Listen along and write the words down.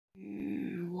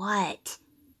What?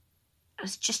 I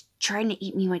was just trying to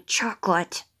eat me my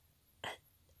chocolate.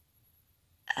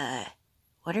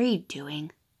 What are you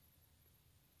doing?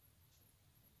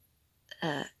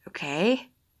 Okay.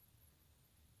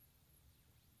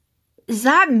 Is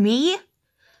that me?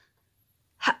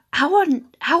 How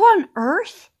on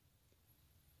earth?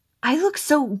 I look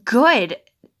so good.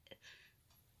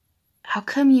 How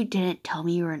come you didn't tell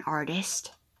me you were an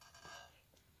artist?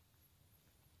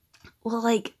 Well,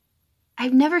 like,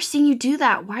 I've never seen you do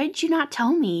that. Why did you not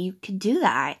tell me you could do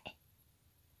that?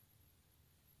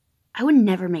 I would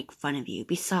never make fun of you.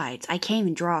 Besides, I can't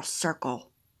even draw a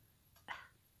circle.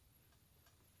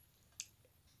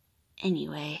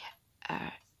 Anyway,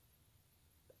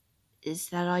 is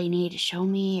that all you need to show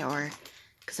me, or...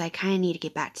 Because I kind of need to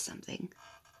get back to something.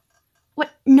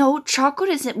 What? No, chocolate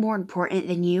isn't more important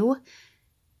than you.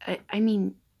 I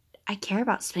mean, I care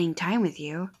about spending time with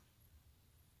you.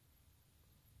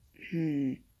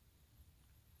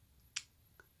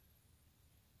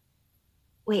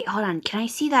 Wait, hold on. Can I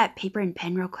see that paper and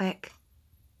pen real quick?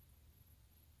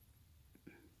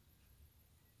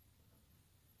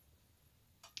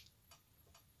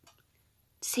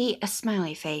 See, a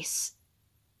smiley face.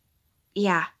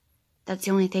 Yeah, that's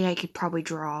the only thing I could probably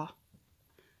draw.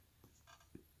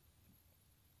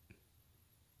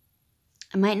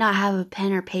 I might not have a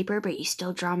pen or paper, but you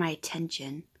still draw my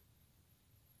attention.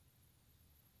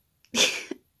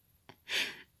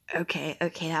 Okay,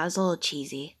 that was a little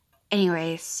cheesy.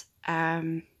 Anyways,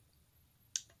 yeah.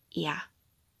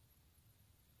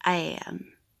 I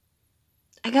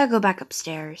gotta go back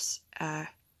upstairs.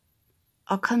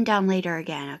 I'll come down later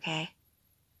again, okay?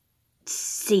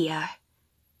 See ya.